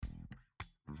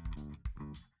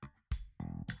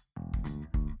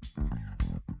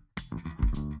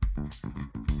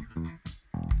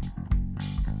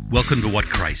Welcome to What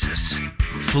Crisis?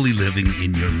 Fully living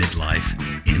in your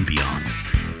midlife and beyond.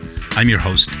 I'm your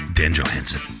host, Dan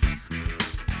Johansson.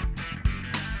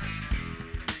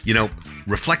 You know,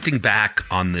 reflecting back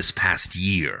on this past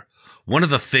year, one of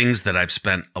the things that I've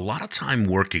spent a lot of time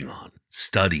working on,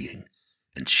 studying,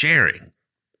 and sharing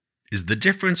is the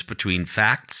difference between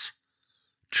facts,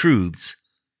 truths,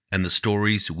 and the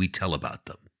stories we tell about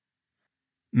them.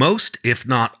 Most, if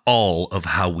not all, of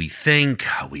how we think,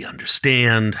 how we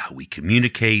understand, how we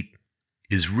communicate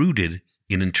is rooted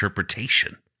in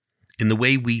interpretation, in the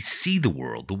way we see the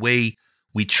world, the way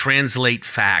we translate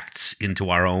facts into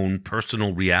our own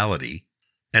personal reality,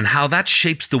 and how that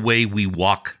shapes the way we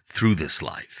walk through this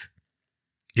life.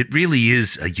 It really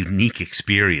is a unique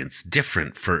experience,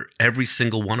 different for every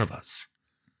single one of us.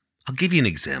 I'll give you an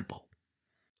example.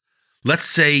 Let's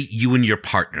say you and your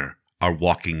partner are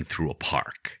walking through a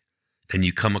park and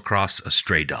you come across a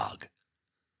stray dog.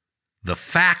 The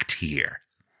fact here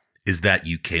is that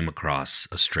you came across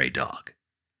a stray dog.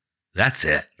 That's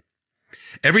it.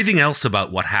 Everything else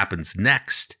about what happens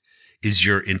next is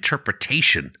your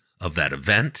interpretation of that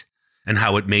event and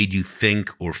how it made you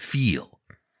think or feel.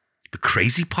 The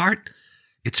crazy part?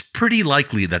 It's pretty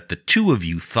likely that the two of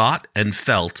you thought and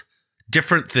felt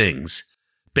different things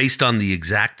based on the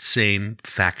exact same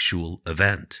factual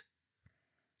event.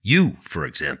 You, for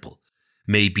example,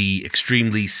 may be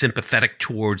extremely sympathetic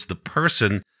towards the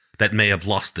person that may have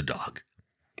lost the dog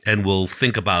and will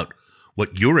think about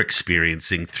what you're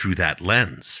experiencing through that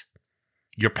lens.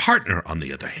 Your partner, on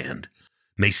the other hand,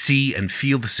 may see and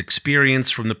feel this experience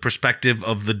from the perspective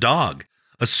of the dog,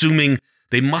 assuming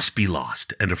they must be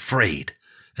lost and afraid,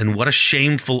 and what a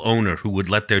shameful owner who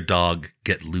would let their dog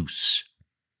get loose.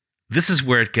 This is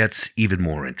where it gets even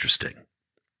more interesting,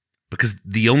 because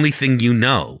the only thing you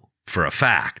know for a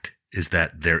fact is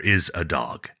that there is a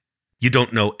dog. You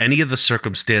don't know any of the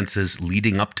circumstances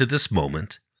leading up to this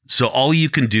moment, so all you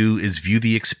can do is view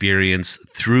the experience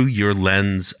through your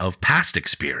lens of past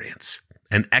experience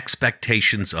and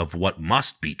expectations of what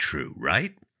must be true,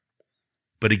 right?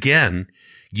 But again,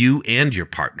 you and your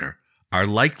partner are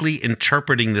likely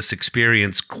interpreting this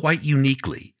experience quite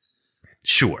uniquely.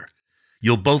 Sure,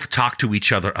 you'll both talk to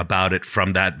each other about it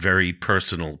from that very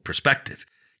personal perspective.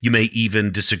 You may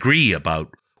even disagree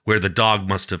about where the dog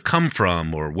must have come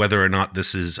from or whether or not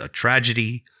this is a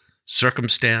tragedy,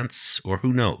 circumstance, or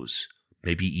who knows,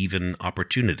 maybe even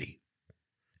opportunity.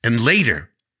 And later,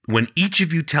 when each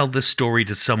of you tell this story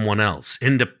to someone else,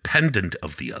 independent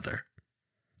of the other,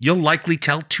 you'll likely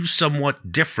tell two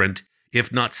somewhat different,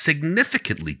 if not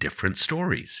significantly different,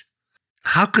 stories.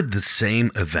 How could the same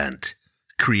event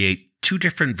create two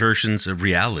different versions of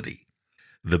reality?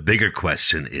 The bigger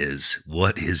question is,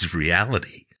 what is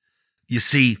reality? You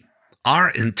see, our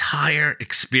entire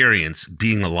experience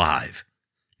being alive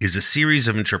is a series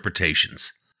of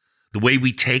interpretations, the way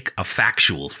we take a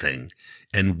factual thing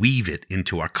and weave it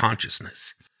into our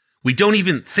consciousness. We don't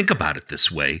even think about it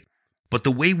this way, but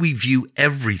the way we view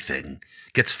everything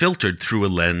gets filtered through a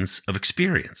lens of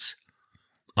experience,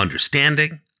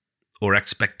 understanding, or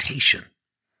expectation.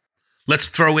 Let's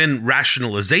throw in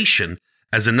rationalization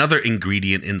as another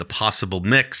ingredient in the possible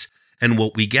mix, and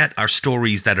what we get are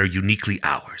stories that are uniquely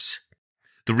ours.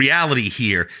 The reality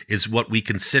here is what we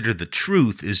consider the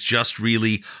truth is just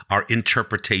really our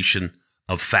interpretation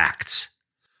of facts,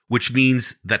 which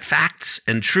means that facts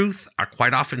and truth are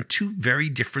quite often two very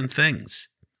different things.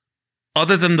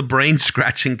 Other than the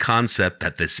brain-scratching concept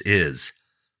that this is,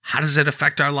 how does it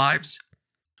affect our lives?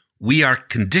 We are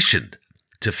conditioned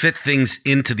to fit things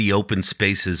into the open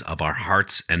spaces of our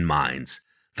hearts and minds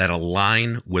that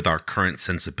align with our current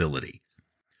sensibility.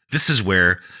 This is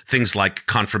where things like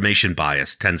confirmation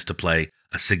bias tends to play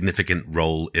a significant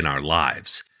role in our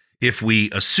lives. If we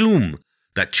assume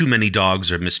that too many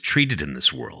dogs are mistreated in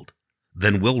this world,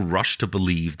 then we'll rush to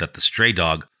believe that the stray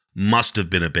dog must have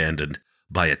been abandoned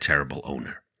by a terrible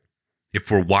owner. If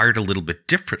we're wired a little bit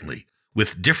differently,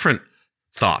 with different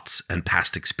thoughts and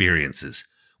past experiences,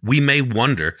 we may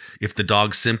wonder if the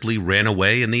dog simply ran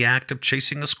away in the act of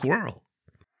chasing a squirrel.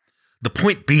 The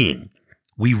point being,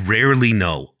 we rarely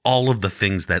know all of the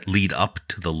things that lead up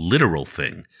to the literal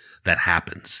thing that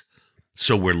happens.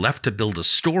 So we're left to build a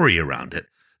story around it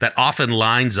that often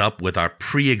lines up with our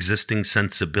pre-existing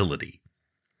sensibility.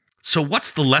 So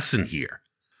what's the lesson here?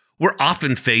 We're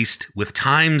often faced with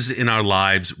times in our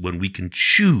lives when we can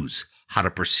choose how to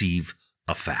perceive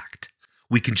a fact.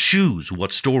 We can choose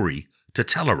what story to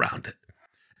tell around it.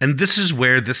 And this is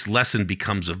where this lesson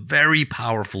becomes a very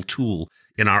powerful tool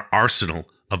in our arsenal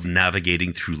of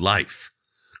navigating through life.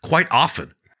 Quite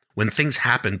often, when things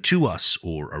happen to us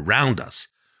or around us,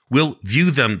 We'll view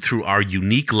them through our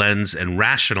unique lens and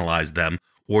rationalize them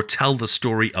or tell the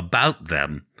story about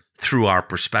them through our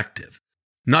perspective.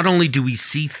 Not only do we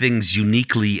see things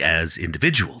uniquely as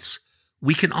individuals,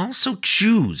 we can also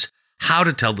choose how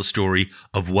to tell the story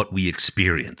of what we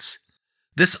experience.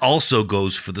 This also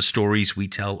goes for the stories we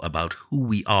tell about who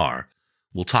we are.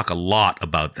 We'll talk a lot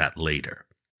about that later.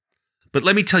 But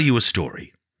let me tell you a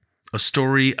story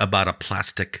about a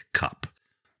plastic cup.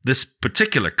 This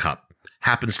particular cup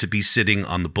happens to be sitting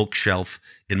on the bookshelf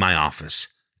in my office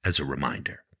as a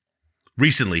reminder.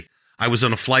 Recently, I was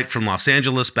on a flight from Los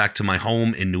Angeles back to my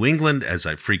home in New England, as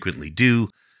I frequently do,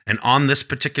 and on this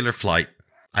particular flight,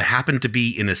 I happened to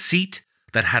be in a seat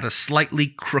that had a slightly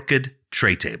crooked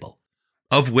tray table,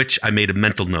 of which I made a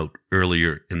mental note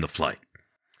earlier in the flight.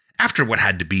 After what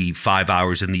had to be 5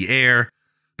 hours in the air,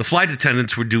 the flight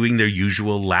attendants were doing their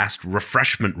usual last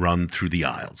refreshment run through the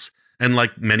aisles. And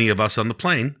like many of us on the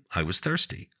plane, I was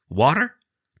thirsty. Water?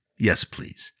 Yes,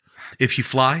 please. If you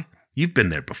fly, you've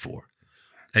been there before.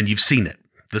 And you've seen it.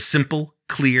 The simple,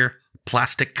 clear,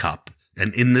 plastic cup.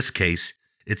 And in this case,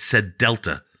 it said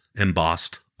Delta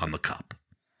embossed on the cup.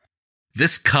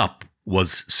 This cup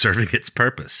was serving its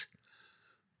purpose.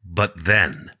 But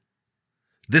then,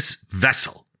 this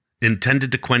vessel,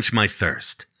 intended to quench my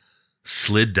thirst,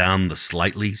 slid down the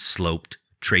slightly sloped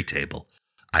tray table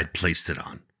I'd placed it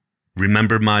on.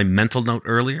 Remember my mental note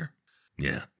earlier?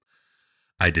 Yeah,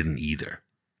 I didn't either.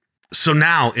 So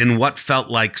now, in what felt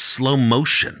like slow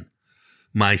motion,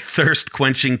 my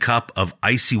thirst-quenching cup of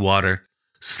icy water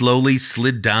slowly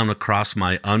slid down across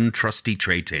my untrusty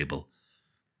tray table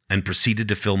and proceeded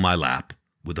to fill my lap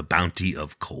with a bounty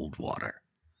of cold water.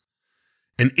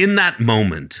 And in that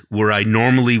moment, where I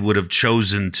normally would have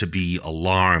chosen to be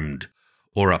alarmed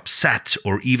or upset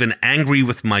or even angry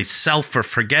with myself for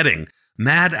forgetting,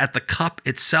 mad at the cup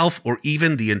itself, or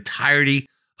even the entirety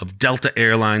of Delta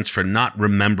Airlines for not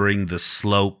remembering the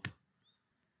slope,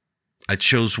 I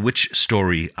chose which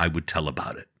story I would tell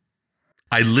about it.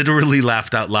 I literally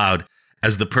laughed out loud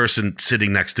as the person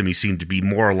sitting next to me seemed to be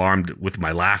more alarmed with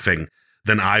my laughing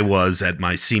than I was at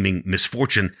my seeming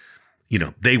misfortune. You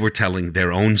know, they were telling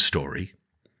their own story.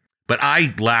 But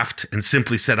I laughed and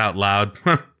simply said out loud,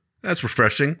 that's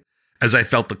refreshing, as I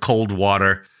felt the cold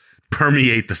water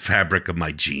permeate the fabric of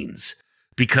my jeans.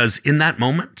 Because in that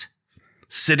moment,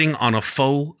 sitting on a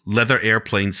faux leather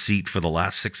airplane seat for the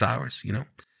last 6 hours,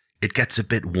 it gets a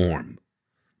bit warm.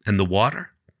 And the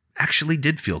water actually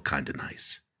did feel kind of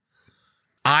nice.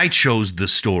 I chose the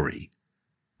story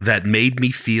that made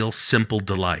me feel simple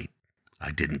delight.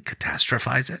 I didn't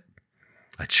catastrophize it.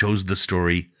 I chose the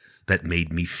story that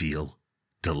made me feel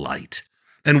delight.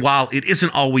 And while it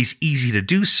isn't always easy to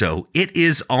do so, it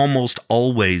is almost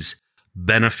always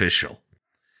beneficial.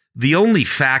 The only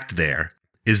fact there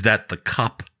is that the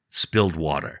cup spilled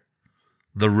water.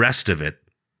 The rest of it,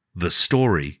 the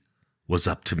story, was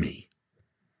up to me.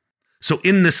 So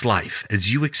in this life,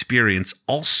 as you experience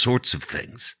all sorts of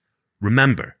things,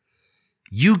 remember,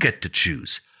 you get to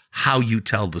choose how you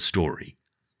tell the story.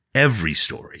 Every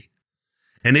story.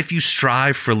 And if you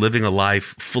strive for living a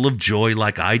life full of joy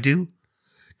like I do,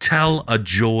 tell a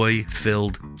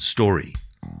joy-filled story.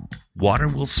 Water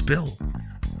will spill.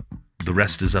 The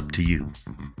rest is up to you.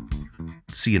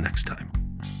 See you next time.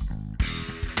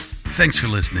 Thanks for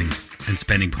listening and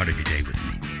spending part of your day with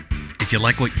me. If you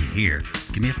like what you hear,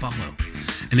 give me a follow.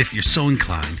 And if you're so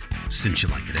inclined, since you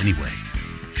like it anyway,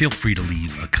 feel free to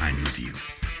leave a kind review.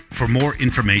 For more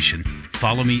information,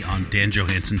 follow me on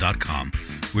danjohansson.com,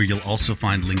 where you'll also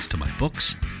find links to my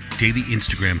books, daily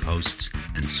Instagram posts,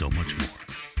 and so much more.